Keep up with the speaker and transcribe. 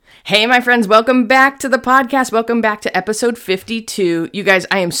Hey, my friends, welcome back to the podcast. Welcome back to episode 52. You guys,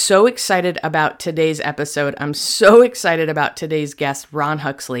 I am so excited about today's episode. I'm so excited about today's guest, Ron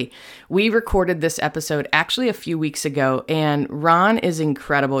Huxley. We recorded this episode actually a few weeks ago, and Ron is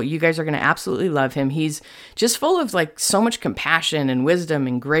incredible. You guys are going to absolutely love him. He's just full of so much compassion and wisdom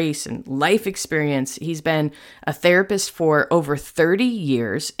and grace and life experience. He's been a therapist for over 30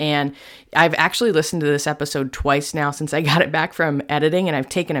 years, and I've actually listened to this episode twice now since I got it back from editing, and I've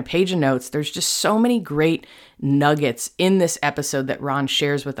taken a page of notes. There's just so many great nuggets in this episode that Ron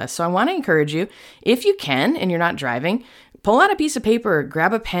shares with us. So I want to encourage you, if you can and you're not driving, pull out a piece of paper,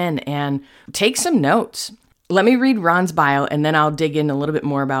 grab a pen, and take some notes. Let me read Ron's bio, and then I'll dig in a little bit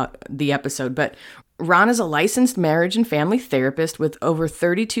more about the episode. But Ron is a licensed marriage and family therapist with over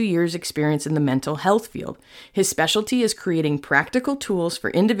 32 years experience in the mental health field. His specialty is creating practical tools for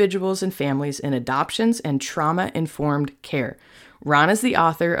individuals and families in adoptions and trauma-informed care. Ron is the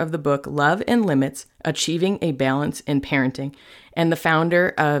author of the book Love and Limits, Achieving a Balance in Parenting, and the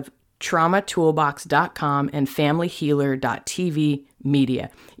founder of TraumaToolbox.com and FamilyHealer.tv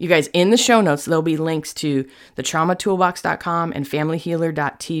media. You guys, in the show notes, there'll be links to the TraumaToolbox.com and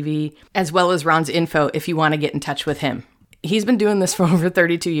FamilyHealer.tv, as well as Ron's info if you want to get in touch with him. He's been doing this for over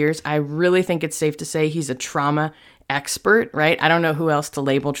 32 years. I really think it's safe to say he's a trauma expert, right? I don't know who else to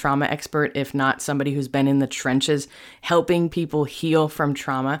label trauma expert if not somebody who's been in the trenches helping people heal from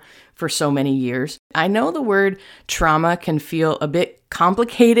trauma for so many years. I know the word trauma can feel a bit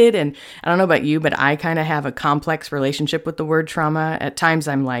complicated, and I don't know about you, but I kind of have a complex relationship with the word trauma. At times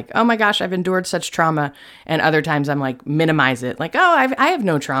I'm like, oh my gosh, I've endured such trauma, and other times I'm like, minimize it. Like, oh, I have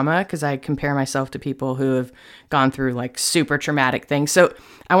no trauma, because I compare myself to people who have gone through super traumatic things. So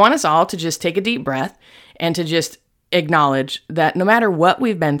I want us all to just take a deep breath and to just acknowledge that no matter what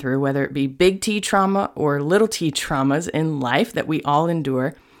we've been through, whether it be big T trauma or little t traumas in life that we all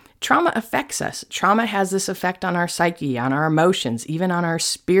endure, trauma affects us. Trauma has this effect on our psyche, on our emotions, even on our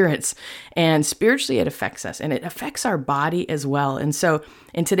spirits. And spiritually, it affects us, and it affects our body as well. And so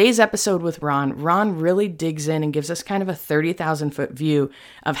in today's episode with Ron really digs in and gives us kind of a 30,000-foot view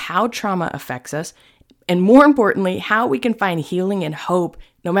of how trauma affects us, and more importantly, how we can find healing and hope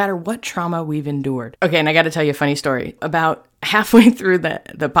no matter what trauma we've endured. Okay, and I got to tell you a funny story. About halfway through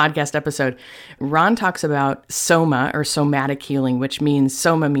the podcast episode, Ron talks about soma, or somatic healing, which means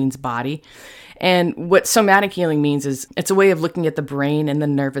soma means body. And what somatic healing means is it's a way of looking at the brain and the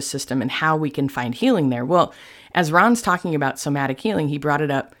nervous system and how we can find healing there. Well, as Ron's talking about somatic healing, he brought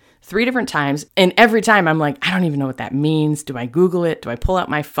it up 3 different times. And every time I'm like, I don't even know what that means. Do I Google it? Do I pull out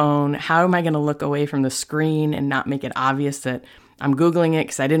my phone? How am I going to look away from the screen and not make it obvious that I'm Googling it?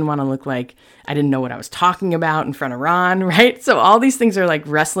 Because I didn't want to look like I didn't know what I was talking about in front of Ron, right? So all these things are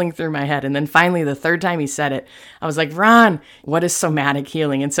wrestling through my head. And then finally, the 3rd time he said it, I was like, Ron, what is somatic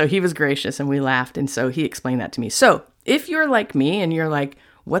healing? And so he was gracious and we laughed. And so he explained that to me. So if you're like me and you're like,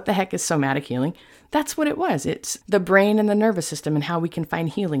 what the heck is somatic healing? That's what it was. It's the brain and the nervous system and how we can find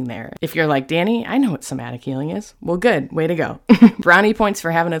healing there. If you're like, Danny, I know what somatic healing is. Well, good. Way to go. Brownie points for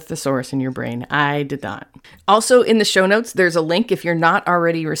having a thesaurus in your brain. I did not. Also, in the show notes, there's a link if you're not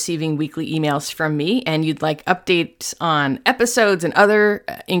already receiving weekly emails from me and you'd like updates on episodes and other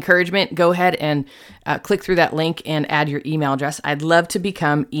encouragement, go ahead and click through that link and add your email address. I'd love to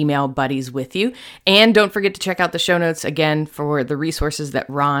become email buddies with you. And don't forget to check out the show notes again for the resources that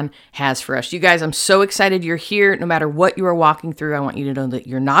Ron has for us. You guys, I'm so excited you're here. No matter what you are walking through, I want you to know that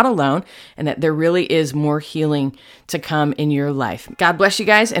you're not alone and that there really is more healing to come in your life. God bless you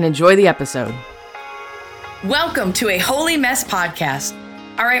guys and enjoy the episode. Welcome to a Holy Mess podcast.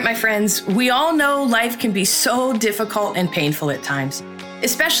 All right, my friends, we all know life can be so difficult and painful at times,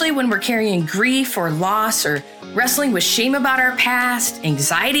 especially when we're carrying grief or loss or wrestling with shame about our past,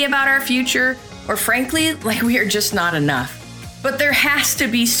 anxiety about our future, or frankly, like we are just not enough. But there has to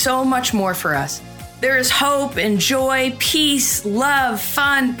be so much more for us. There is hope and joy, peace, love,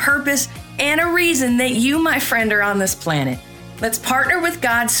 fun, purpose, and a reason that you, my friend, are on this planet. Let's partner with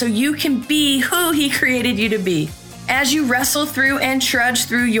God so you can be who He created you to be as you wrestle through and trudge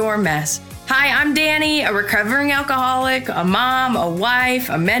through your mess. Hi, I'm Danny, a recovering alcoholic, a mom, a wife,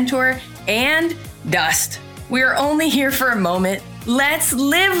 a mentor, and dust. We are only here for a moment. Let's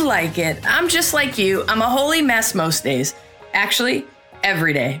live like it. I'm just like you. I'm a holy mess most days. Actually,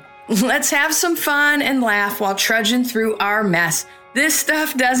 every day. Let's have some fun and laugh while trudging through our mess. This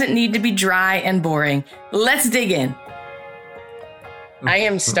stuff doesn't need to be dry and boring. Let's dig in. I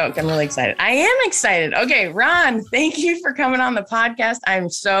am stoked. I'm really excited. I am excited. Okay, Ron, thank you for coming on the podcast. I'm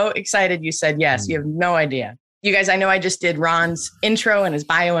so excited you said yes. You have no idea. You guys, I know I just did Ron's intro and his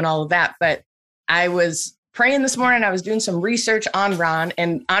bio and all of that, but I was praying this morning. I was doing some research on Ron.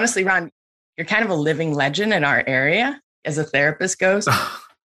 And honestly, Ron, you're kind of a living legend in our area as a therapist goes.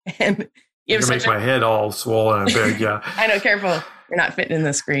 And you have make my head all swollen and big. Yeah. I know. Careful. You're not fitting in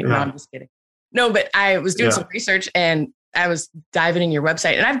the screen. Yeah. No, I'm just kidding. No, but I was doing some research and I was diving in your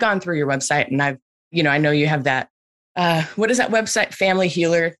website, and I've gone through your website, and I know you have that. What is that website?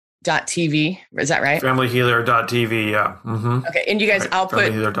 Familyhealer.tv. Is that right? Familyhealer.tv. Yeah. Mm-hmm. Okay. And you guys, I'll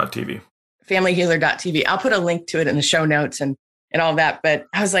put Familyhealer.tv. Familyhealer.tv. I'll put a link to it in the show notes and all that. But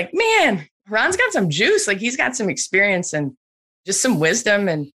I was like, man, Ron's got some juice. Like he's got some experience and just some wisdom.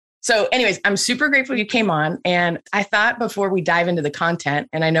 And so anyways, I'm super grateful you came on. And I thought before we dive into the content,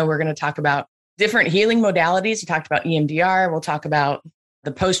 and I know we're going to talk about different healing modalities. We talked about EMDR. We'll talk about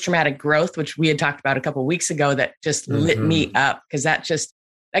the post-traumatic growth, which we had talked about a couple of weeks ago, that just lit me up, because that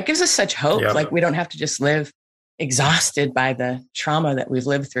gives us such hope. Yep. Like we don't have to just live exhausted by the trauma that we've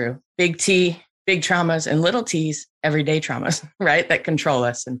lived through. Big T, big traumas, and little T's, everyday traumas, right? That control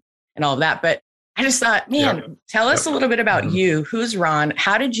us and all of that. But I just thought, man, tell us a little bit about you. Who's Ron?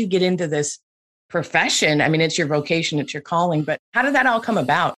 How did you get into this profession? I mean, it's your vocation, it's your calling, but how did that all come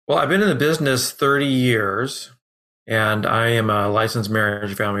about? Well, I've been in the business 30 years, and I am a licensed marriage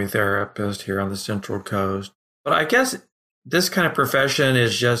and family therapist here on the Central Coast. But I guess this kind of profession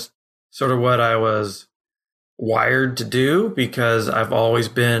is just sort of what I was wired to do, because I've always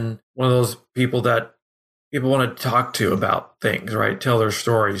been one of those people that people want to talk to about things, right? Tell their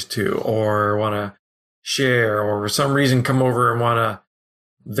stories to, or want to share, or for some reason come over and want to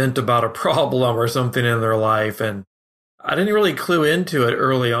vent about a problem or something in their life. And I didn't really clue into it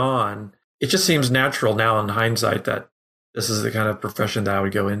early on. It just seems natural now in hindsight that this is the kind of profession that I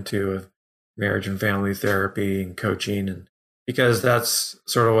would go into, with marriage and family therapy and coaching. And because that's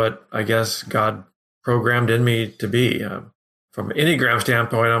sort of what I guess God programmed in me to be. From an Enneagram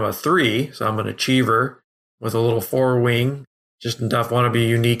standpoint, I'm a 3, so I'm an achiever with a little 4 wing, just enough, want to be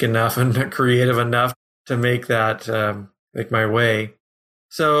unique enough and creative enough to make that, make my way.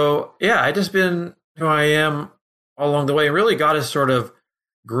 So yeah, I just been who I am all along the way. Really, God has sort of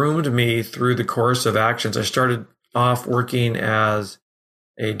groomed me through the course of actions. I started off working as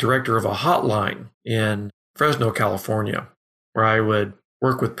a director of a hotline in Fresno, California, where I would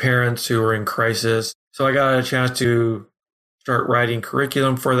work with parents who were in crisis. So I got a chance to start writing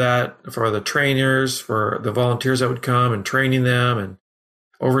curriculum for that, for the trainers, for the volunteers that would come, and training them and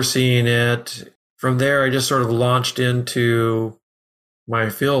overseeing it. From there, I just sort of launched into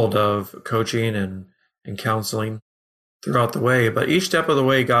my field of coaching and counseling throughout the way. But each step of the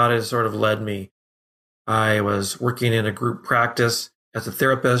way, God has sort of led me. I was working in a group practice as a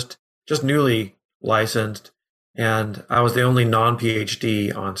therapist, just newly licensed, and I was the only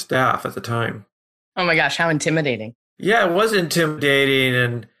non-PhD on staff at the time. Oh my gosh, how intimidating. Yeah, it was intimidating,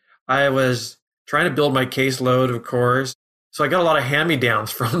 and I was trying to build my caseload, of course. So I got a lot of hand-me-downs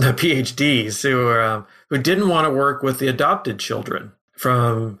from the PhDs who didn't want to work with the adopted children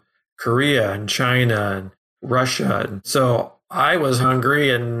from Korea and China and Russia. And so I was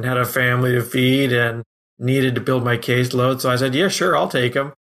hungry and had a family to feed and needed to build my caseload. So I said, yeah, sure, I'll take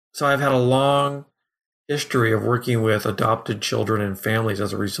them. So I've had a long history of working with adopted children and families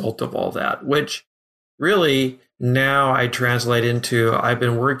as a result of all that, which really now I translate into, I've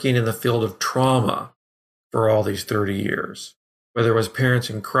been working in the field of trauma for all these 30 years, whether it was parents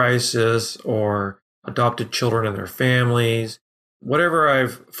in crisis or adopted children and their families. Whatever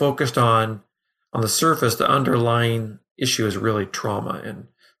I've focused on the surface, the underlying issue is really trauma. And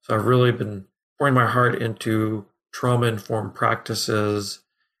so I've really been pouring my heart into trauma-informed practices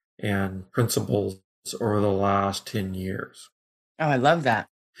and principles over the last 10 years. Oh, I love that.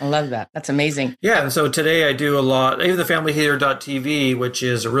 I love that. That's amazing. Yeah. And so today I do a lot, even the familyhealer.tv, which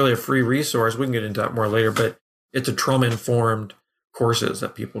is really a free resource. We can get into that more later, but it's a trauma-informed courses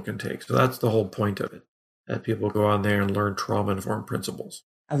that people can take. So that's the whole point of it, that people go on there and learn trauma-informed principles.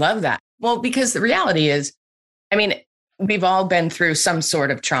 I love that. Well, because the reality is, I mean, we've all been through some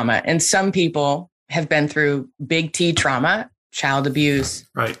sort of trauma, and some people have been through big T trauma, child abuse,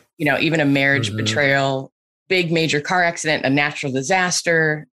 right? Even a marriage betrayal, big major car accident, a natural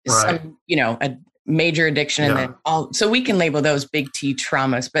disaster, right. A major addiction, and then all. So we can label those big T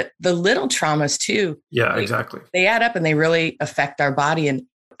traumas, but the little traumas too. Yeah, exactly. They add up and they really affect our body. And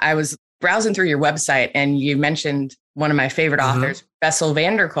I was browsing through your website, and you mentioned one of my favorite authors, Bessel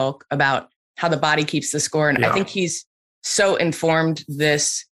van der Kolk, about how the body keeps the score. And I think he's so informed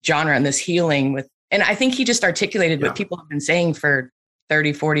this genre and this healing with, and I think he just articulated what people have been saying for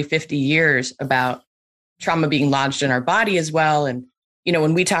 30, 40, 50 years about trauma being lodged in our body as well. And,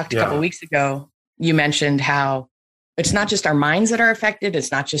 when we talked a couple of weeks ago, you mentioned how it's not just our minds that are affected.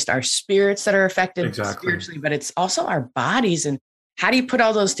 It's not just our spirits that are affected Exactly. spiritually, but it's also our bodies. And how do you put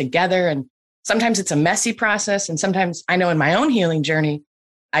all those together? And sometimes it's a messy process. And sometimes I know in my own healing journey,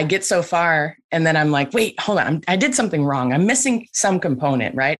 I get so far and then I'm like, wait, hold on. I did something wrong. I'm missing some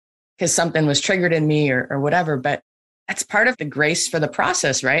component, right? Because something was triggered in me or whatever. But that's part of the grace for the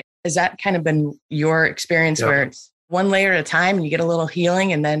process, right? Has that kind of been your experience where it's one layer at a time and you get a little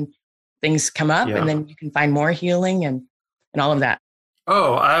healing and then things come up and then you can find more healing and all of that?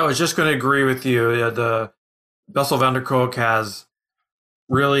 Oh, I was just going to agree with you. The Bessel van der Kolk has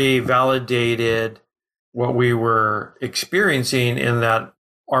really validated what we were experiencing in that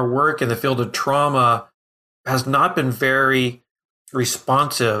our work in the field of trauma has not been very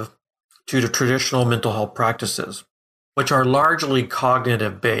responsive to the traditional mental health practices, which are largely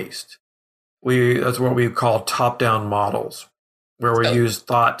cognitive based. That's what we call top-down models, where we use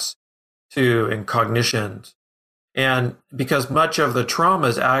thoughts and cognitions. And because much of the trauma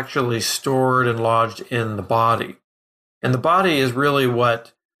is actually stored and lodged in the body. And the body is really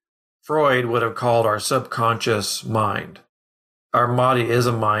what Freud would have called our subconscious mind. Our body is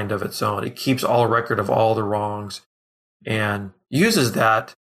a mind of its own. It keeps all record of all the wrongs and uses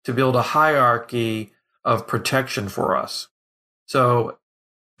that to build a hierarchy of protection for us. So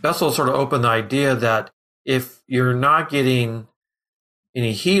Bessel sort of opened the idea that if you're not getting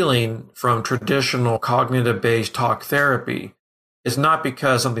any healing from traditional cognitive-based talk therapy, it's not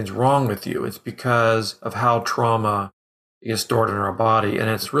because something's wrong with you. It's because of how trauma is stored in our body. And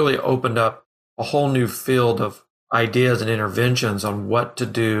it's really opened up a whole new field of ideas and interventions on what to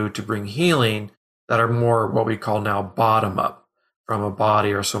do to bring healing that are more what we call now bottom up, from a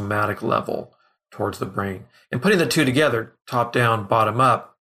body or somatic level towards the brain. And putting the two together, top down, bottom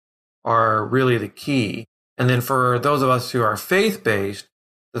up, are really the key. And then for those of us who are faith-based,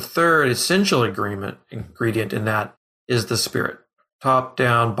 the third essential ingredient in that is the spirit. Top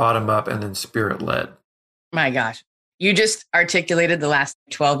down, bottom up, and then spirit-led. My gosh. You just articulated the last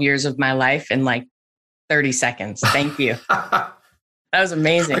 12 years of my life in like 30 seconds. Thank you. That was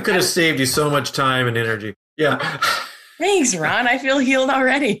amazing. I could have saved you so much time and energy. Yeah. Thanks, Ron. I feel healed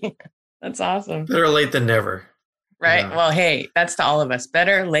already. That's awesome. Better late than never. Right. Yeah. Well, hey, that's to all of us.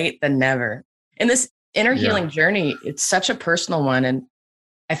 Better late than never. In this inner healing journey, it's such a personal one. And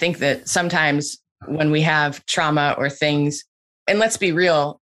I think that sometimes when we have trauma or things, and let's be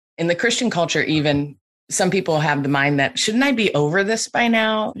real, in the Christian culture, even some people have the mind that, shouldn't I be over this by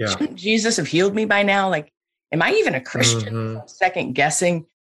now? Yeah. Shouldn't Jesus have healed me by now? Like, am I even a Christian? Mm-hmm. Second guessing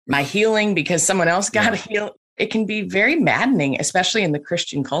my healing because someone else got healed. It can be very maddening, especially in the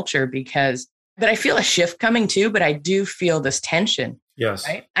Christian culture, but I feel a shift coming too, but I do feel this tension. Yes.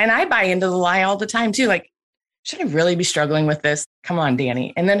 Right? And I buy into the lie all the time too. Like, should I really be struggling with this? Come on,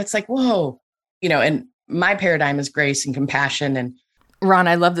 Danny. And then it's like, whoa, and my paradigm is grace and compassion. And Ron,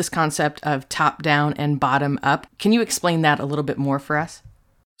 I love this concept of top down and bottom up. Can you explain that a little bit more for us?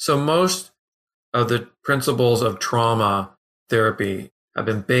 So most of the principles of trauma therapy have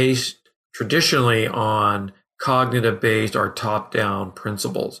been based traditionally on cognitive-based or top-down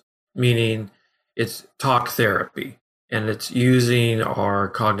principles, meaning it's talk therapy, and it's using our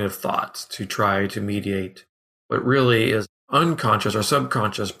cognitive thoughts to try to mediate what really is unconscious or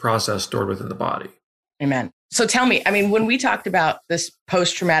subconscious process stored within the body. Amen. So tell me, when we talked about this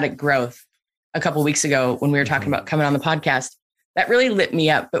post-traumatic growth a couple of weeks ago, when we were talking about coming on the podcast, that really lit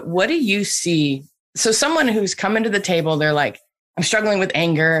me up. But what do you see? So someone who's coming to the table, they're like, I'm struggling with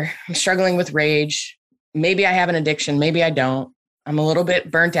anger. I'm struggling with rage. Maybe I have an addiction. Maybe I don't. I'm a little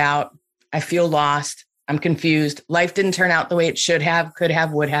bit burnt out. I feel lost. I'm confused. Life didn't turn out the way it should have, could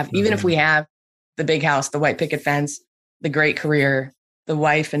have, would have. Even if we have the big house, the white picket fence, the great career, the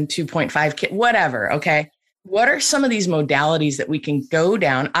wife and 2.5 kids, whatever. Okay. What are some of these modalities that we can go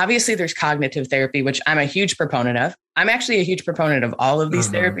down? Obviously, there's cognitive therapy, which I'm a huge proponent of. I'm actually a huge proponent of all of these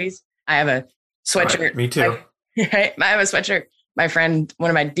therapies. I have a sweatshirt. Right, me too. I have a sweatshirt. My friend, one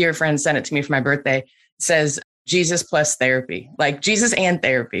of my dear friends sent it to me for my birthday. It says Jesus plus therapy, like Jesus and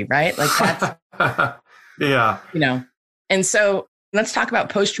therapy, right? Like that's, yeah. And so let's talk about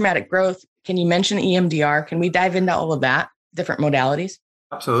post-traumatic growth. Can you mention EMDR? Can we dive into all of that, different modalities?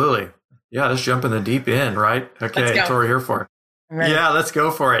 Absolutely. Yeah, let's jump in the deep end, right? Okay, that's what we're here for. Right. Yeah, let's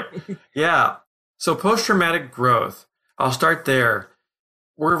go for it. Yeah. So post-traumatic growth, I'll start there.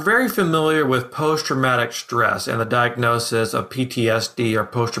 We're very familiar with post-traumatic stress and the diagnosis of PTSD or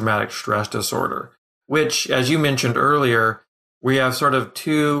post-traumatic stress disorder, which, as you mentioned earlier, we have sort of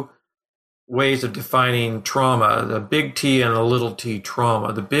two ways of defining trauma, the big T and the little t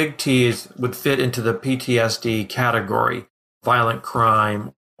trauma. The big T would fit into the PTSD category, violent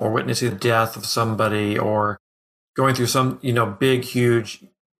crime, or witnessing the death of somebody, or going through some, big, huge,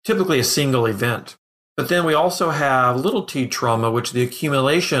 typically a single event. But then we also have little t trauma, which the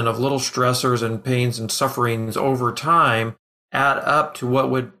accumulation of little stressors and pains and sufferings over time add up to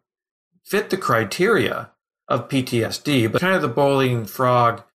what would fit the criteria of PTSD. But kind of the boiling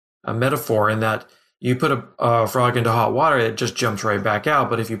frog metaphor, in that you put a frog into hot water, it just jumps right back out.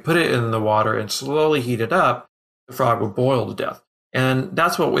 But if you put it in the water and slowly heat it up, the frog will boil to death. And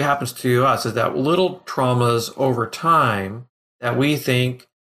that's what happens to us, is that little traumas over time that we think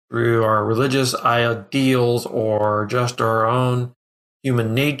through our religious ideals or just our own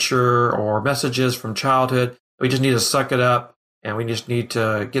human nature or messages from childhood, we just need to suck it up and we just need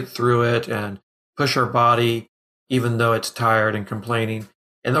to get through it and push our body even though it's tired and complaining.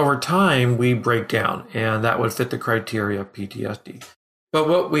 And over time, we break down, and that would fit the criteria of PTSD. But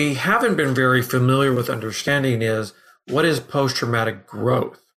what we haven't been very familiar with understanding is, what is post-traumatic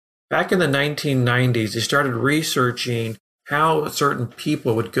growth? Back in the 1990s, they started researching how certain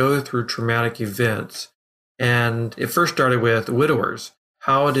people would go through traumatic events. And it first started with widowers.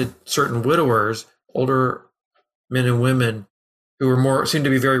 How did certain widowers, older men and women who were seemed to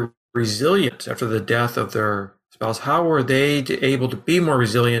be very resilient after the death of their spouse, how were they able to be more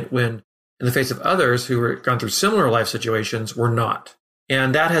resilient when, in the face of others who were gone through similar life situations, were not?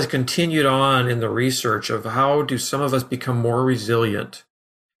 And that has continued on in the research of how do some of us become more resilient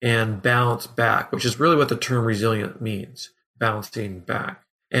and bounce back, which is really what the term resilient means, bouncing back.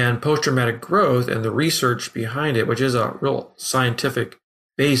 And post-traumatic growth and the research behind it, which is a real scientific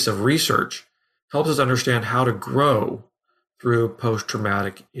base of research, helps us understand how to grow through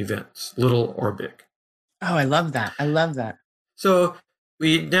post-traumatic events, little or big. Oh, I love that. I love that. So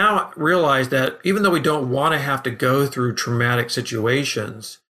we now realize that even though we don't want to have to go through traumatic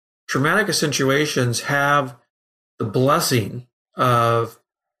situations have the blessing of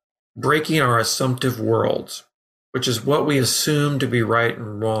breaking our assumptive worlds, which is what we assume to be right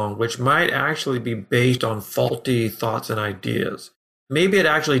and wrong, which might actually be based on faulty thoughts and ideas. Maybe it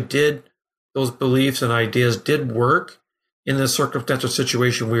actually did, those beliefs and ideas did work in the circumstantial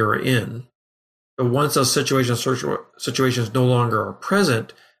situation we were in. But once those situations no longer are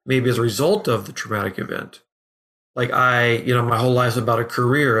present, maybe as a result of the traumatic event, like my whole life's about a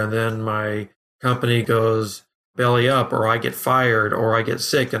career, and then my company goes belly up, or I get fired, or I get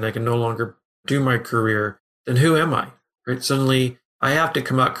sick and I can no longer do my career, then who am I? Right? Suddenly I have to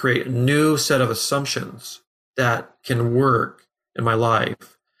create a new set of assumptions that can work in my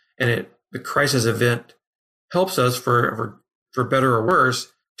life. And the crisis event helps us, for better or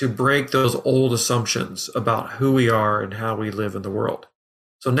worse, to break those old assumptions about who we are and how we live in the world.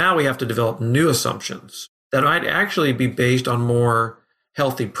 So now we have to develop new assumptions that might actually be based on more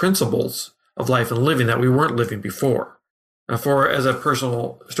healthy principles of life and living that we weren't living before. Now, as a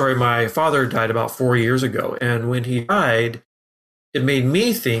personal story, my father died about 4 years ago. And when he died, it made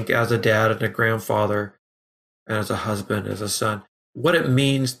me think, as a dad and a grandfather, and as a husband, as a son, what it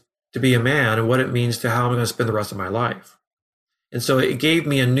means to be a man and what it means to how I'm going to spend the rest of my life. And so it gave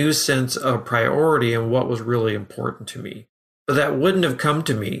me a new sense of priority and what was really important to me. But that wouldn't have come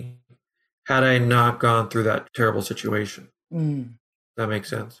to me had I not gone through that terrible situation. Does that make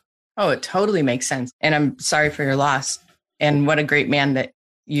sense? Oh, it totally makes sense. And I'm sorry for your loss. And what a great man that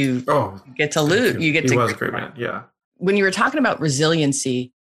you get to lose. He was a great man, yeah. When you were talking about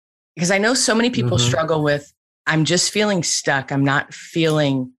resiliency, because I know so many people struggle with, I'm just feeling stuck. I'm not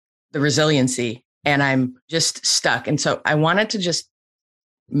feeling the resiliency, and I'm just stuck. And so I wanted to just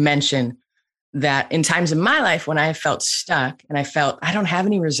mention that in times in my life when I felt stuck and I felt I don't have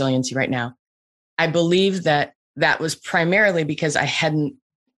any resiliency right now, I believe that was primarily because I hadn't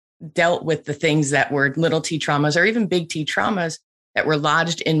dealt with the things that were little t traumas or even big T traumas that were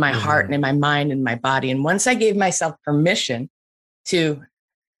lodged in my heart and in my mind and my body. And once I gave myself permission to,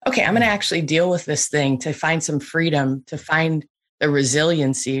 okay, I'm going to actually deal with this thing, to find some freedom, to find the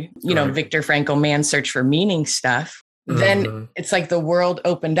resiliency, Viktor Frankl, Man's Search for Meaning stuff, then it's like the world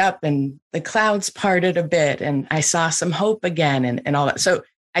opened up and the clouds parted a bit and I saw some hope again and all that. So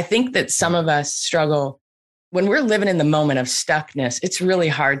I think that some of us struggle when we're living in the moment of stuckness. It's really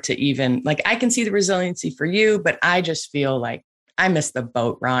hard to even, like, I can see the resiliency for you, but I just feel like I missed the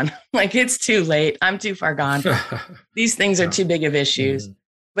boat, Ron. Like, it's too late. I'm too far gone. These things are too big of issues.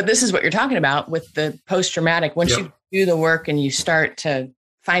 But this is what you're talking about with the post-traumatic. Once you do the work and you start to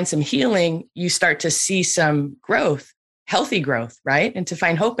find some healing, you start to see some growth, healthy growth, right? And to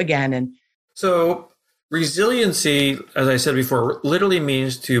find hope again. And so resiliency, as I said before, literally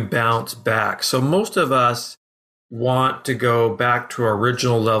means to bounce back. So most of us want to go back to our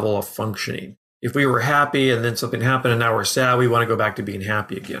original level of functioning. If we were happy and then something happened and now we're sad, we want to go back to being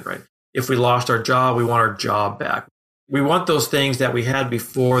happy again, right? if we lost our job, we want our job back. We want those things that we had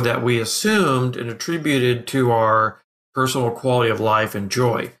before that we assumed and attributed to our personal quality of life and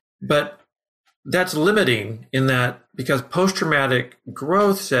joy. But that's limiting in that because post-traumatic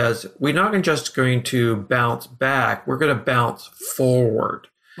growth says we're not just going to bounce back, we're going to bounce forward.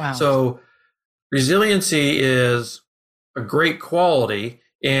 Wow. So resiliency is a great quality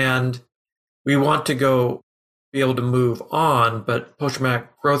and we want to be able to move on, but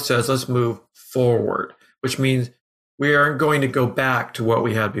post-traumatic growth says let's move forward, which means we aren't going to go back to what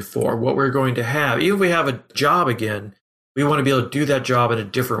we had before, what we're going to have. Even if we have a job again, we want to be able to do that job in a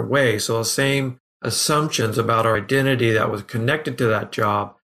different way. So the same assumptions about our identity that was connected to that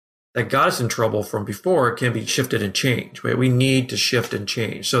job that got us in trouble from before can be shifted and changed. Right? We need to shift and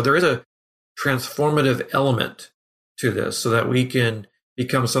change. So there is a transformative element to this so that we can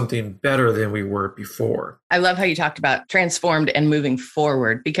become something better than we were before. I love how you talked about transformed and moving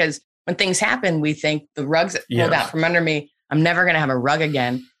forward, because when things happen, we think the rug's pulled out from under me. I'm never going to have a rug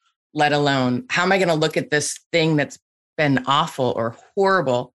again, let alone how am I going to look at this thing that's been awful or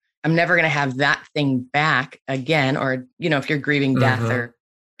horrible? I'm never going to have that thing back again. Or, if you're grieving death or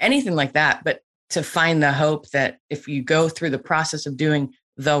anything like that, but to find the hope that if you go through the process of doing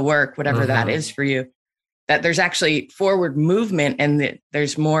the work, whatever that is for you, that there's actually forward movement and that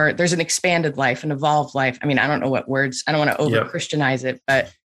there's an expanded life, an evolved life. I mean, I don't know what words, I don't want to over Christianize it,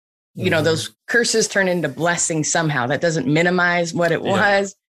 but those curses turn into blessings somehow. That doesn't minimize what it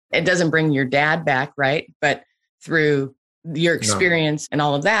was. It doesn't bring your dad back, right? But through your experience and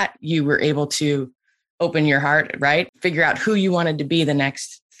all of that, you were able to open your heart, right? Figure out who you wanted to be the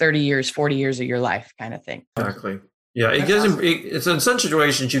next 30 years, 40 years of your life kind of thing. Exactly. Yeah, it's in such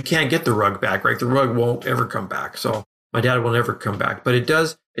situations you can't get the rug back, right? The rug won't ever come back. So my dad will never come back, but it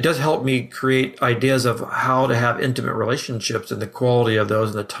does help me create ideas of how to have intimate relationships and the quality of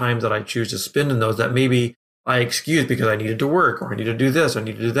those and the time that I choose to spend in those that maybe I excused because I needed to work or I need to do this, or I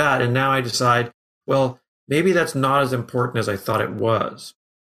need to do that. And now I decide, well, maybe that's not as important as I thought it was.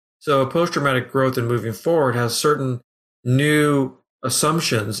 So post-traumatic growth and moving forward has certain new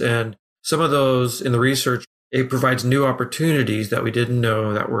assumptions, and some of those in the research, it provides new opportunities that we didn't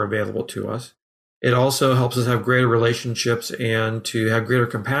know that were available to us. It also helps us have greater relationships and to have greater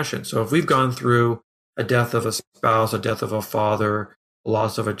compassion. So if we've gone through a death of a spouse, a death of a father, a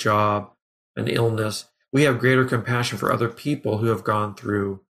loss of a job, an illness, we have greater compassion for other people who have gone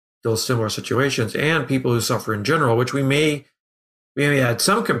through those similar situations and people who suffer in general, which we may had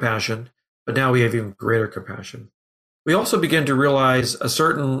some compassion, but now we have even greater compassion. We also begin to realize a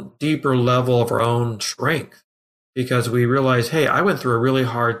certain deeper level of our own strength because we realize, hey, I went through a really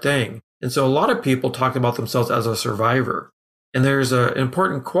hard thing. And so a lot of people talk about themselves as a survivor. And there's an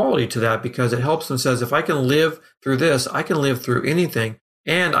important quality to that because it helps them says, if I can live through this, I can live through anything.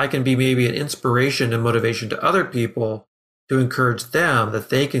 And I can be maybe an inspiration and motivation to other people to encourage them that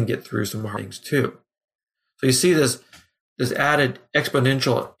they can get through some hard things too. So you see this added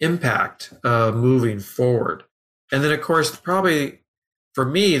exponential impact moving forward. And then, of course, probably for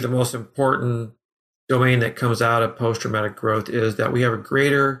me, the most important domain that comes out of post-traumatic growth is that we have a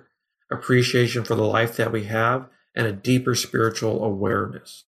greater appreciation for the life that we have and a deeper spiritual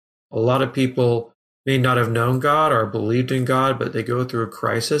awareness. A lot of people may not have known God or believed in God, but they go through a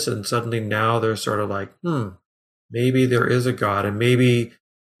crisis and suddenly now they're sort of like, maybe there is a God, and maybe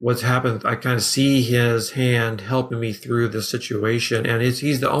what's happened, I kind of see his hand helping me through this situation, and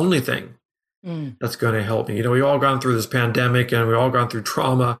he's the only thing that's going to help me. We've all gone through this pandemic and we've all gone through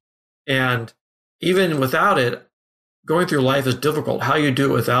trauma, and even without it, going through life is difficult. How you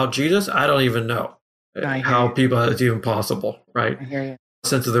do it without Jesus, I don't even know how people, it's even possible, right? I hear you.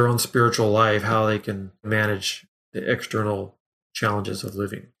 Sense of their own spiritual life, how they can manage the external challenges of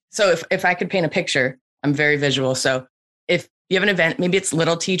living. So if I could paint a picture, I'm very visual. So if you have an event, maybe it's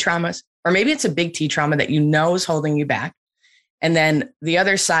little T traumas, or maybe it's a big T trauma that is holding you back. And then the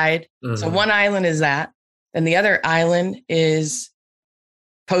other side, so one island is that, and the other island is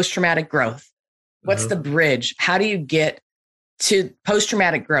post-traumatic growth. What's the bridge? How do you get to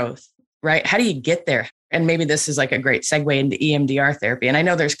post-traumatic growth, right? How do you get there? And maybe this is like a great segue into EMDR therapy. And I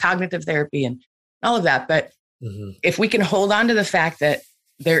know there's cognitive therapy and all of that, but if we can hold on to the fact that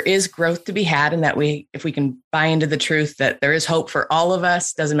there is growth to be had, and that if we can buy into the truth that there is hope for all of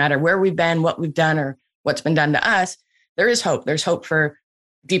us, doesn't matter where we've been, what we've done, or what's been done to us, there is hope. There's hope for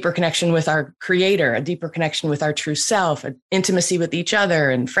deeper connection with our creator, a deeper connection with our true self, an intimacy with each other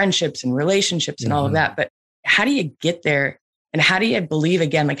and friendships and relationships and all of that. But how do you get there? And how do you believe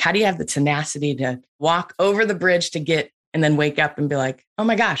again? Like, how do you have the tenacity to walk over the bridge to get, and then wake up and be like, oh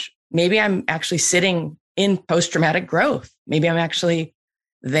my gosh, maybe I'm actually sitting in post-traumatic growth. Maybe I'm actually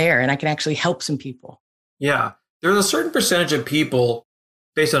there and I can actually help some people. Yeah. There's a certain percentage of people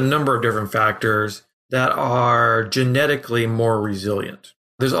based on a number of different factors that are genetically more resilient.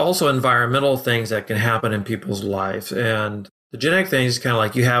 There's also environmental things that can happen in people's lives. And the genetic thing is kind of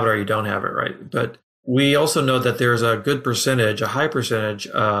like you have it or you don't have it, right? But we also know that there's a good percentage, a high percentage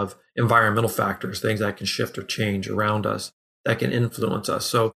of environmental factors, things that can shift or change around us that can influence us.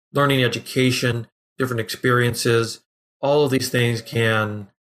 So learning, education, different experiences, all of these things can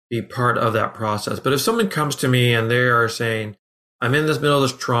be part of that process. But if someone comes to me and they are saying, I'm in this middle of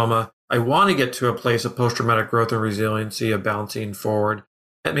this trauma, I want to get to a place of post-traumatic growth and resiliency, of bouncing forward.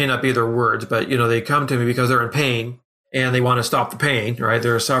 That may not be their words, but they come to me because they're in pain and they want to stop the pain, right?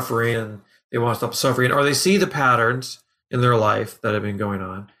 They're suffering and they want to stop suffering, or they see the patterns in their life that have been going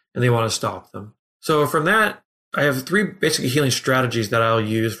on and they want to stop them. So from that, I have 3 basic healing strategies that I'll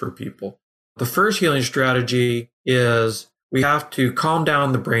use for people. The first healing strategy is we have to calm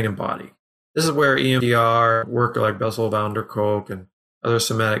down the brain and body. This is where EMDR, work like Bessel van der Kolk and other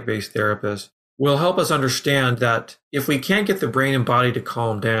somatic-based therapists will help us understand that if we can't get the brain and body to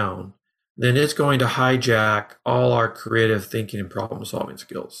calm down, then it's going to hijack all our creative thinking and problem-solving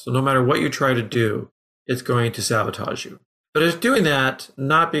skills. So no matter what you try to do, it's going to sabotage you. But it's doing that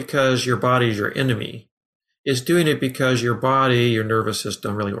not because your body is your enemy. It's doing it because your body, your nervous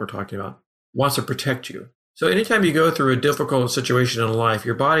system, really what we're talking about, wants to protect you. So anytime you go through a difficult situation in life,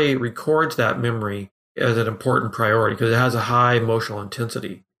 your body records that memory as an important priority because it has a high emotional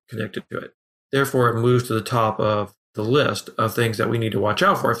intensity connected to it. Therefore, it moves to the top of the list of things that we need to watch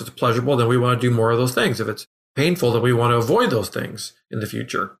out for. If it's pleasurable, then we want to do more of those things. If it's painful, then we want to avoid those things in the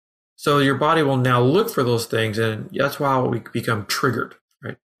future. So your body will now look for those things, and that's why we become triggered,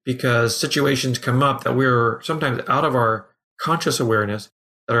 right? Because situations come up that we're sometimes out of our conscious awareness,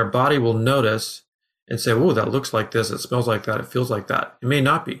 that our body will notice and say, oh, that looks like this, it smells like that, it feels like that. It may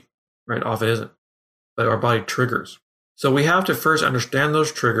not be, right? Often isn't, but our body triggers. So we have to first understand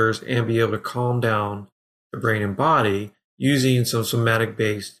those triggers and be able to calm down the brain and body using some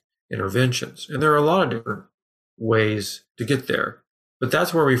somatic-based interventions. And there are a lot of different ways to get there, but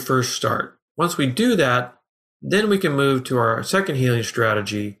that's where we first start. Once we do that, then we can move to our second healing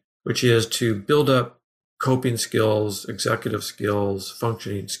strategy, which is to build up coping skills, executive skills,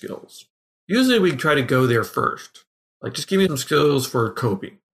 functioning skills. Usually we try to go there first, like just give me some skills for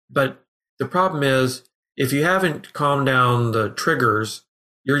coping. But the problem is, if you haven't calmed down the triggers,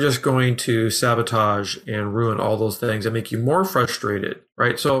 you're just going to sabotage and ruin all those things and make you more frustrated,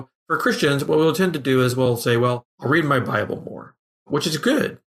 right? So for Christians, what we'll tend to do is we'll say, well, I'll read my Bible more, which is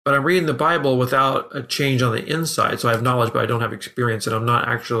good, but I'm reading the Bible without a change on the inside. So I have knowledge, but I don't have experience, and I'm not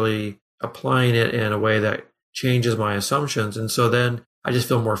actually applying it in a way that changes my assumptions. And so then I just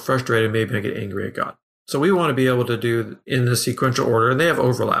feel more frustrated. Maybe I get angry at God. So we want to be able to do in the sequential order, and they have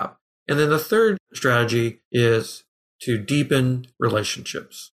overlap. And then the third strategy is to deepen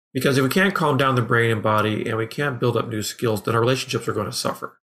relationships. Because if we can't calm down the brain and body and we can't build up new skills, then our relationships are going to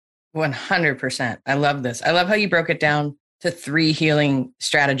suffer. 100%. I love this. I love how you broke it down to 3 healing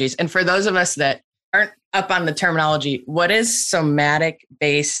strategies. And for those of us that aren't up on the terminology, what is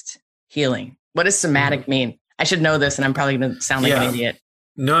somatic-based healing? What does somatic mean? I should know this, and I'm probably going to sound like an idiot.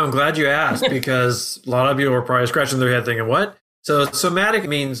 No, I'm glad you asked, because a lot of you are probably scratching their head thinking, what? So somatic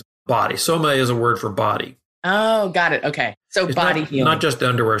means body. Soma is a word for body. Oh, got it. Okay. So it's body healing. Not just the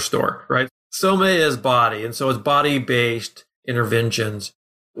underwear store, right? Soma is body. And so it's body-based interventions,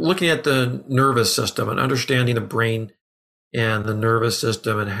 looking at the nervous system and understanding the brain and the nervous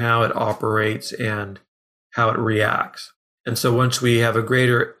system and how it operates and how it reacts. And so once we have a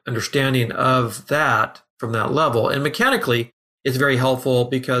greater understanding of that from that level, and mechanically, it's very helpful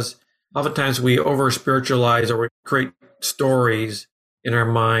because oftentimes we over-spiritualize or we create stories in our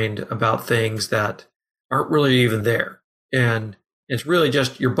mind about things that aren't really even there. And it's really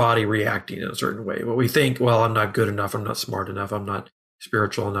just your body reacting in a certain way. But we think, well, I'm not good enough, I'm not smart enough, I'm not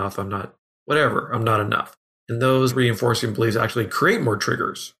spiritual enough, I'm not whatever, I'm not enough. And those reinforcing beliefs actually create more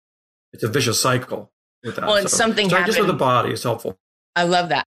triggers. It's a vicious cycle with that. Well, and something happened. Just with the body is helpful. I love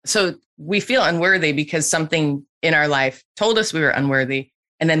that. So we feel unworthy because something in our life told us we were unworthy.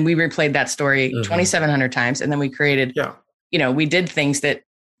 And then we replayed that story 2,700 times. And then we created, we did things that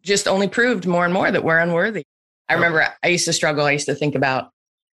just only proved more and more that we're unworthy. I remember I used to struggle. I used to think about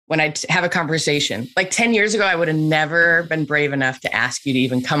when I'd have a conversation, like 10 years ago, I would have never been brave enough to ask you to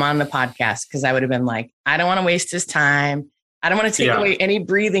even come on the podcast, because I would have been like, I don't want to waste his time. I don't want to take away any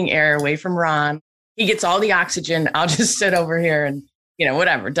breathing air away from Ron. He gets all the oxygen. I'll just sit over here and,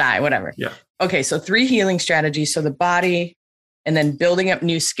 die, whatever. Yeah. Okay. So 3 healing strategies. So the body, and then building up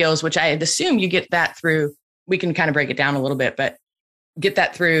new skills, which I'd assume you get that through. We can kind of break it down a little bit, but get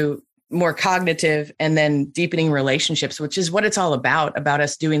that through more cognitive and then deepening relationships, which is what it's all about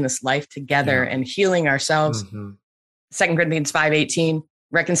us doing this life together and healing ourselves. 2 Corinthians 5:18,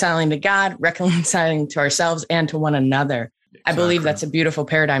 reconciling to God, reconciling to ourselves and to one another. Exactly. I believe that's a beautiful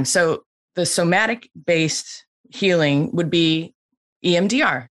paradigm. So the somatic-based healing would be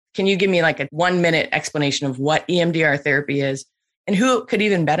EMDR. Can you give me like a 1-minute explanation of what EMDR therapy is and who could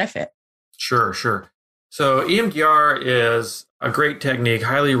even benefit? Sure. So EMDR is a great technique,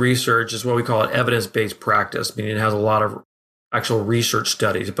 highly researched, is what we call it evidence-based practice, meaning it has a lot of actual research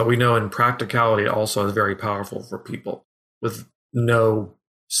studies, but we know in practicality it also is very powerful for people with no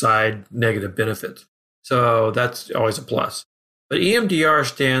side negative benefits. So that's always a plus. But EMDR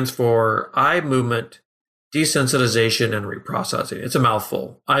stands for eye movement desensitization and reprocessing. It's a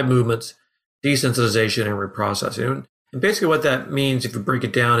mouthful. Eye movements, desensitization and reprocessing. And basically what that means, if you break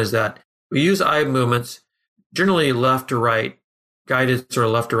it down, is that we use eye movements, generally left to right, guided sort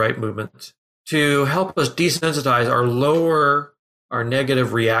of left to right movements, to help us desensitize or lower our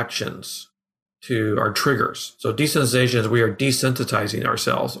negative reactions to our triggers. So desensitization is we are desensitizing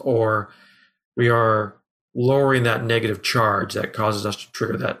ourselves, or we are lowering that negative charge that causes us to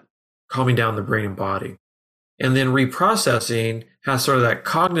trigger that, calming down the brain and body. And then reprocessing has sort of that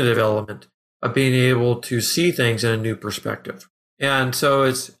cognitive element of being able to see things in a new perspective. And so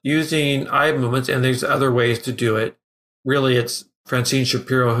it's using eye movements, and there's other ways to do it. Really, it's Francine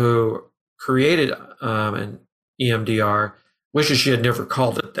Shapiro, who created an EMDR, wishes she had never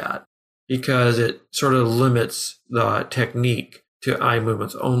called it that, because it sort of limits the technique to eye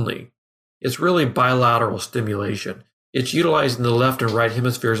movements only. It's really bilateral stimulation. It's utilizing the left and right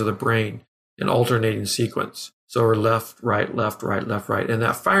hemispheres of the brain in alternating sequence. So we're left, right, left, right, left, right. And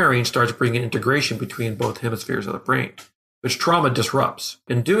that firing starts bringing integration between both hemispheres of the brain, which trauma disrupts.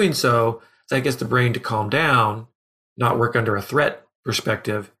 In doing so, that gets the brain to calm down, not work under a threat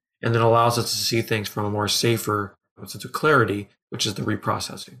perspective, and then allows us to see things from a more safer sense of clarity, which is the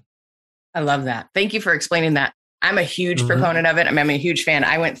reprocessing. I love that. Thank you for explaining that. I'm a huge proponent of it. I'm a huge fan.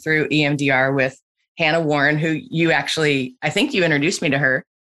 I went through EMDR with Hannah Warren, who you actually, I think you introduced me to her.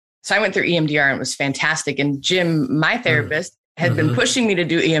 So I went through EMDR and it was fantastic. And Jim, my therapist, had been pushing me to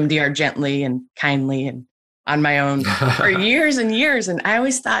do EMDR gently and kindly and on my own for years and years. And I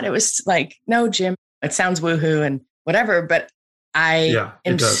always thought it was like, no, Jim, it sounds woohoo and whatever. But I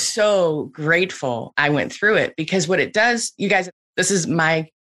am so grateful I went through it, because what it does, you guys, this is my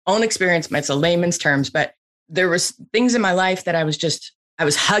own experience. It's a layman's terms, but there was things in my life that I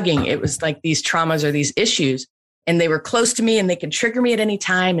was hugging. It was like these traumas or these issues, and they were close to me and they could trigger me at any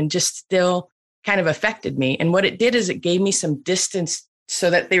time and just still kind of affected me. And what it did is it gave me some distance so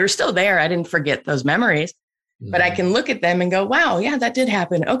that they were still there. I didn't forget those memories, but I can look at them and go, wow, yeah, that did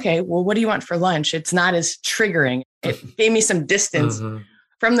happen. Okay, well, what do you want for lunch? It's not as triggering. It gave me some distance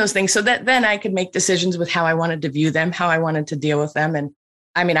from those things so that then I could make decisions with how I wanted to view them, how I wanted to deal with them. And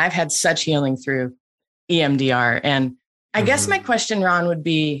I mean, I've had such healing through EMDR. And I guess my question, Ron, would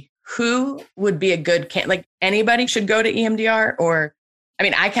be, who would be a good, like anybody should go to EMDR? Or, I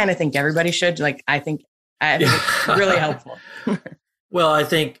mean, I kind of think everybody should. Like, I think it's really helpful. Well, I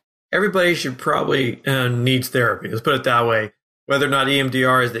think everybody should probably needs therapy. Let's put it that way. Whether or not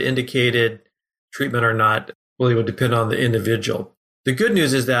EMDR is the indicated treatment or not really would depend on the individual. The good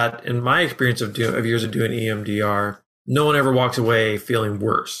news is that in my experience of years of doing EMDR, no one ever walks away feeling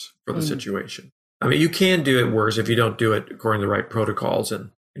worse for the situation. I mean, you can do it worse if you don't do it according to the right protocols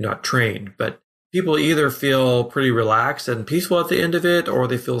and you're not trained. But people either feel pretty relaxed and peaceful at the end of it, or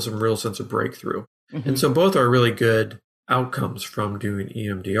they feel some real sense of breakthrough. And so both are really good outcomes from doing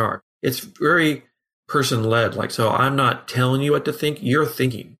EMDR. It's very person-led. Like, so I'm not telling you what to think, you're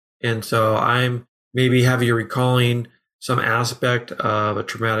thinking. And so I'm maybe have you recalling some aspect of a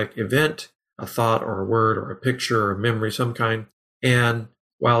traumatic event, a thought or a word or a picture or a memory, some kind. And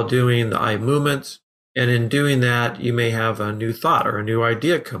while doing the eye movements, and in doing that, you may have a new thought or a new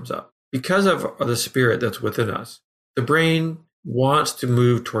idea comes up. Because of the spirit that's within us, the brain wants to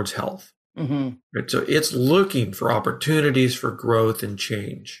move towards health. Right? So it's looking for opportunities for growth and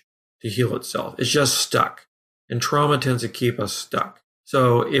change to heal itself. It's just stuck. And trauma tends to keep us stuck.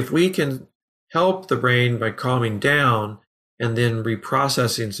 So if we can help the brain by calming down and then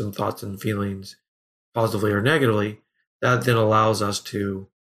reprocessing some thoughts and feelings positively or negatively, that then allows us to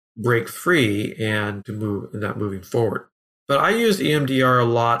break free and to move in that moving forward. But I use EMDR a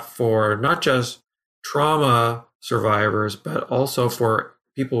lot for not just trauma survivors, but also for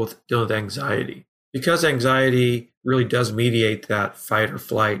people dealing with anxiety. Because anxiety really does mediate that fight or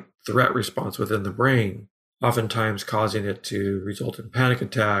flight threat response within the brain, oftentimes causing it to result in panic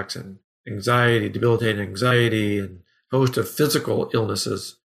attacks and anxiety, debilitating anxiety and host of physical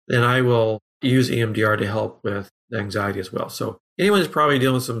illnesses, then I will use EMDR to help with anxiety as well. So anyone who's probably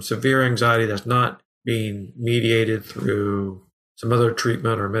dealing with some severe anxiety that's not being mediated through some other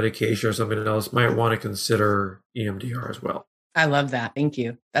treatment or medication or something else might want to consider EMDR as well. I love that. Thank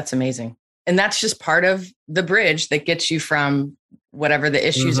you. That's amazing. And that's just part of the bridge that gets you from whatever the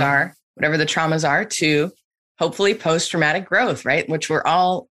issues are, whatever the traumas are, to hopefully post-traumatic growth, right? Which we're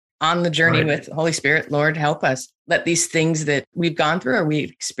all on the journey with. Holy Spirit, Lord, help us. Let these things that we've gone through or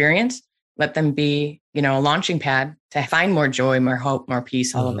we've experienced, let them be, a launching pad to find more joy, more hope, more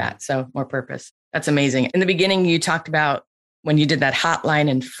peace, all of that. So more purpose. That's amazing. In the beginning, you talked about when you did that hotline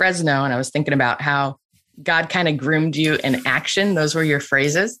in Fresno, and I was thinking about how God kind of groomed you in action. Those were your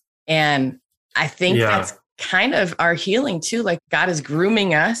phrases. And I think that's kind of our healing too. Like God is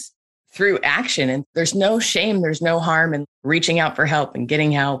grooming us through action, and there's no shame, there's no harm in reaching out for help and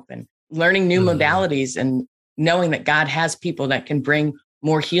getting help and learning new modalities and knowing that God has people that can bring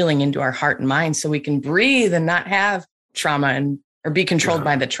more healing into our heart and mind so we can breathe and not have trauma or be controlled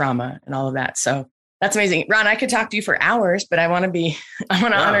by the trauma and all of that. So that's amazing. Ron, I could talk to you for hours, but I want to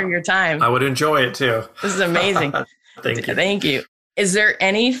honor your time. I would enjoy it too. This is amazing. Thank you. Thank you. Is there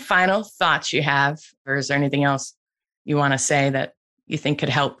any final thoughts you have, or is there anything else you want to say that you think could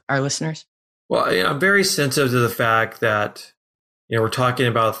help our listeners? Well, I'm very sensitive to the fact that, we're talking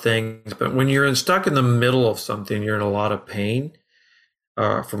about things, but when you're stuck in the middle of something, you're in a lot of pain,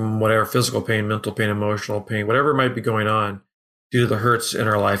 from whatever physical pain, mental pain, emotional pain, whatever might be going on due to the hurts in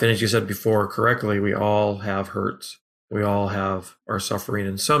our life. And as you said before correctly, we all have hurts. We all have our suffering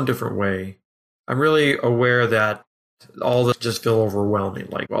in some different way. I'm really aware that all this just feel overwhelming.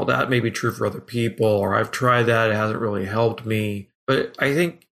 Like, well, that may be true for other people, or I've tried that, it hasn't really helped me. But I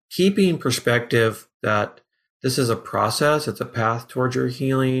think keeping perspective that this is a process, it's a path towards your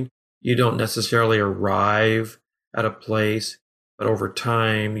healing. You don't necessarily arrive at a place, but over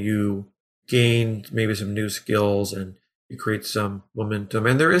time you gain maybe some new skills and you create some momentum.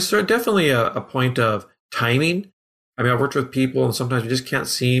 And there is definitely a point of timing. I mean, I've worked with people and sometimes we just can't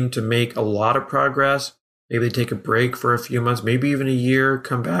seem to make a lot of progress. Maybe they take a break for a few months, maybe even a year,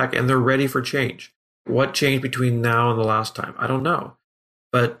 come back, and they're ready for change. What changed between now and the last time? I don't know.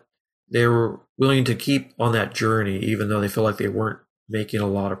 But they were willing to keep on that journey, even though they feel like they weren't making a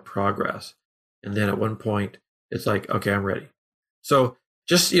lot of progress. And then at one point, it's like, okay, I'm ready. So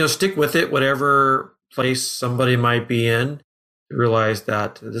just, stick with it, whatever place somebody might be in, realize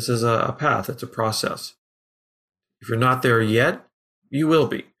that this is a path, it's a process. If you're not there yet, you will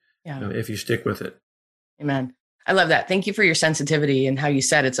be, if you stick with it. Amen. I love that. Thank you for your sensitivity and how you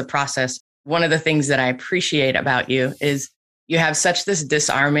said it's a process. One of the things that I appreciate about you is you have such this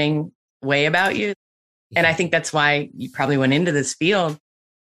disarming way about you. And I think that's why you probably went into this field,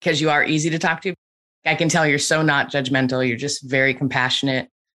 because you are easy to talk to. I can tell you're so not judgmental. You're just very compassionate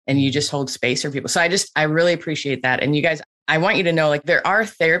and you just hold space for people. So I really appreciate that. And you guys, I want you to know, like, there are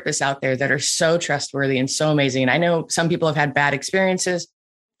therapists out there that are so trustworthy and so amazing. And I know some people have had bad experiences.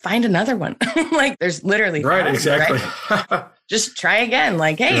 Find another one. Like, there's literally exactly. Right? Just try again.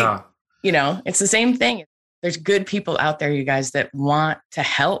 Like, hey, it's the same thing. There's good people out there, you guys, that want to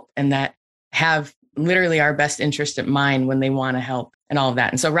help and that have literally our best interest at mind when they want to help and all of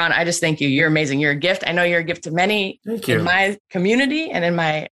that. And so, Ron, I just thank you. You're amazing. You're a gift. I know you're a gift to many in my community and in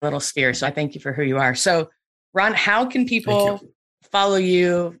my little sphere. So I thank you for who you are. So, Ron, how can people follow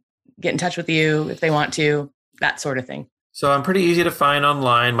you, get in touch with you if they want to, that sort of thing? So I'm pretty easy to find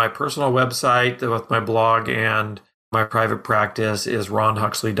online. My personal website with my blog and my private practice is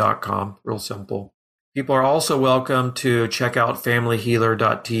ronhuxley.com. Real simple. People are also welcome to check out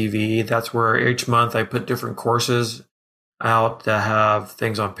familyhealer.tv. That's where each month I put different courses out that have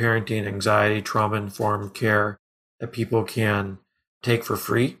things on parenting, anxiety, trauma-informed care that people can take for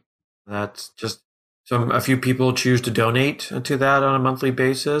free. That's just a few people choose to donate to that on a monthly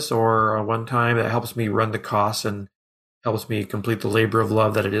basis or a one time. That helps me run the costs and helps me complete the labor of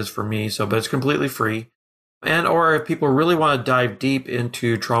love that it is for me. But it's completely free. And or if people really want to dive deep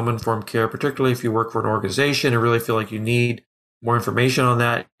into trauma-informed care, particularly if you work for an organization and really feel like you need more information on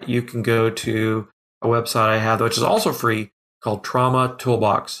that, you can go to a website I have, which is also free, called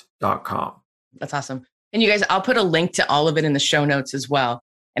traumatoolbox.com. That's awesome. And you guys, I'll put a link to all of it in the show notes as well.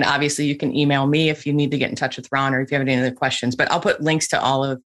 And obviously you can email me if you need to get in touch with Ron or if you have any other questions, but I'll put links to all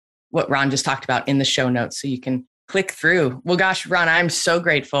of what Ron just talked about in the show notes so you can click through. Well, gosh, Ron, I'm so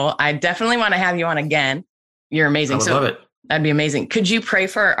grateful. I definitely want to have you on again. You're amazing. I would love it. That'd be amazing. Could you pray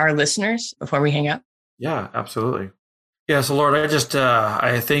for our listeners before we hang up? Yeah, absolutely. Yeah, so Lord,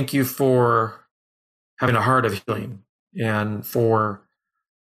 I thank you for having a heart of healing and for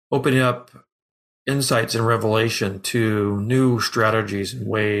opening up insights and revelation to new strategies and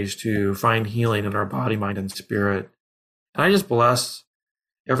ways to find healing in our body, mind, and spirit. And I just bless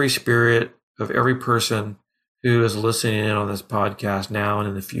every spirit of every person who is listening in on this podcast now and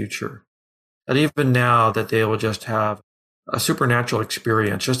in the future. That even now that they will just have a supernatural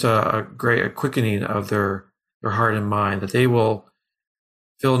experience, just a quickening of their heart and mind, that they will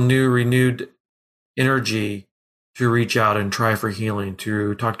feel new, renewed energy to reach out and try for healing,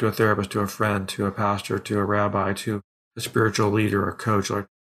 to talk to a therapist, to a friend, to a pastor, to a rabbi, to a spiritual leader or coach, or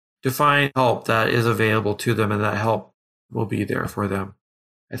to find help that is available to them, and that help will be there for them.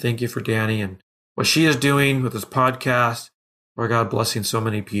 I thank you for Danny and what she is doing with this podcast. Lord God, blessing so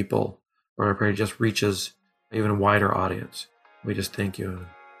many people. Lord, I pray it just reaches an even wider audience. We just thank you.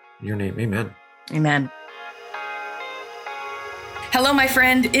 In your name, amen. Amen. Hello, my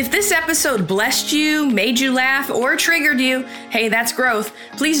friend. If this episode blessed you, made you laugh, or triggered you, hey, that's growth.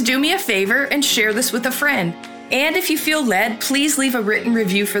 Please do me a favor and share this with a friend. And if you feel led, please leave a written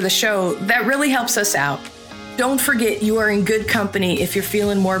review for the show. That really helps us out. Don't forget you are in good company if you're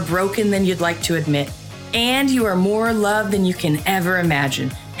feeling more broken than you'd like to admit. And you are more loved than you can ever imagine.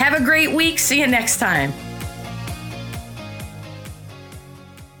 Have a great week. See you next time.